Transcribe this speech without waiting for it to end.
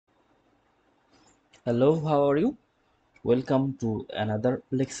Hello, how are you? Welcome to another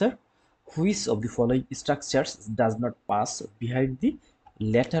lecture. Which of the following structures does not pass behind the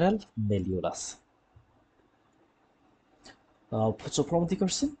lateral malleolus? So from the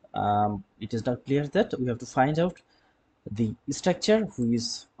question, it is now clear that we have to find out the structure which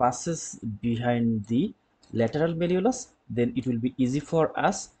passes behind the lateral malleolus. Then it will be easy for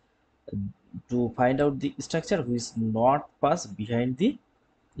us to find out the structure which not pass behind the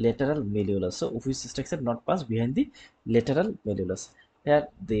lateral malleolus. So which structure not pass behind the lateral malleolus? Here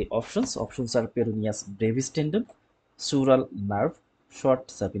the options are peroneus brevis tendon, sural nerve, short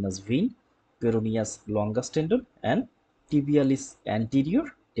saphenous vein, peroneus longus tendon, and tibialis anterior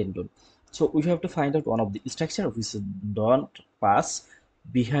tendon. So we have to find out one of the structure which don't pass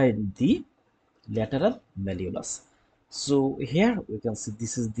behind the lateral malleolus. So here we can see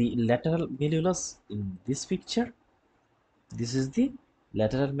this is the lateral malleolus in this picture. This is the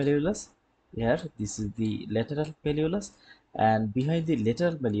lateral malleolus. Here this is the lateral malleolus, and behind the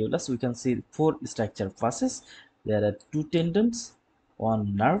lateral malleolus we can see four structure passes. There are two tendons,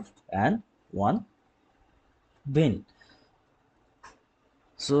 one nerve, and one vein.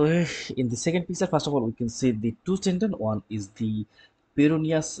 So in the second picture, first of all, we can see the two tendon. One is the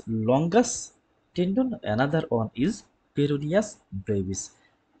peroneus longus tendon, another one is peroneus brevis.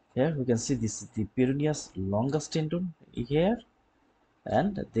 Here we can see this is the peroneus longus tendon here,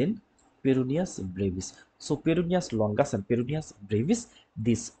 and then peroneus brevis. So peroneus longus and peroneus brevis,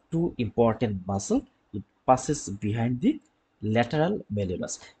 these two important muscle, it passes behind the lateral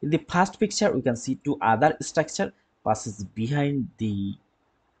malleolus. In the first picture we can see two other structure passes behind the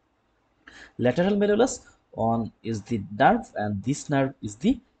lateral malleolus. One is the nerve, and this nerve is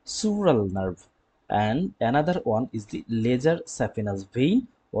the sural nerve, and another one is the laser saphenous vein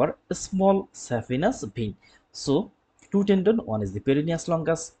or small saphenous vein. So two tendon, one is the peroneus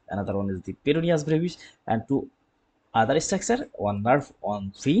longus, another one is the peroneus brevis, and two other structure, one nerve,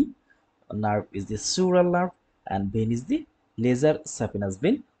 one vein. Nerve is the sural nerve, and vein is the laser saphenous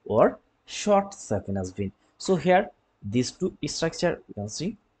vein or short saphenous vein. So here these two structure you can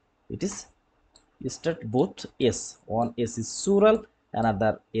see it is start both S. One S is sural,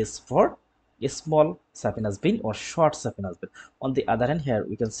 another S for a small saphenous vein or short saphenous vein. On the other hand, here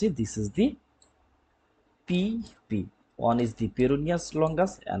we can see this is the PP. One is the peroneus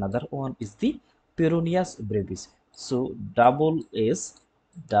longus, another one is the peroneus brevis. So double S,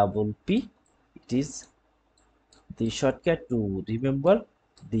 double P. It is the shortcut to remember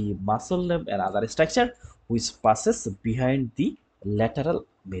the muscle name and other structure which passes behind the lateral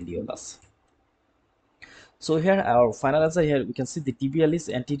malleolus. So here our final answer, here we can see the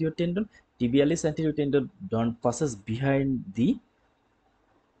tibialis anterior tendon. Tibialis anterior tendon don't passes behind the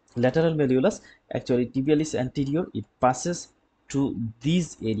lateral malleolus. Actually tibialis anterior, it passes to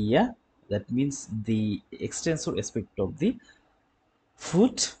this area, that means the extensor aspect of the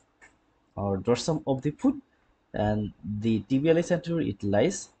foot or dorsum of the foot, and the tibialis anterior, it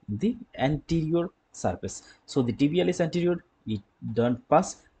lies in the anterior surface. So the tibialis anterior, it don't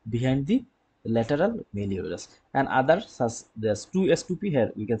pass behind the lateral malleolus. And other such, there's 2s 2p.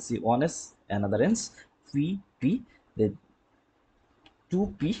 Here we can see 1s, another ends pp, the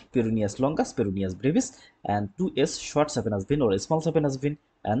 2p peroneus longus, peroneus brevis, and 2s short saphenous vein or small saphenous vein,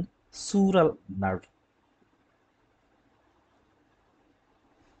 and sural nerve.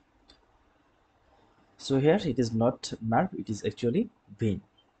 So here it is not nerve, it is actually vein.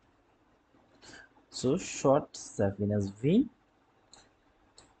 So short saphenous vein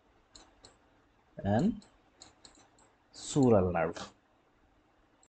and sural nerve.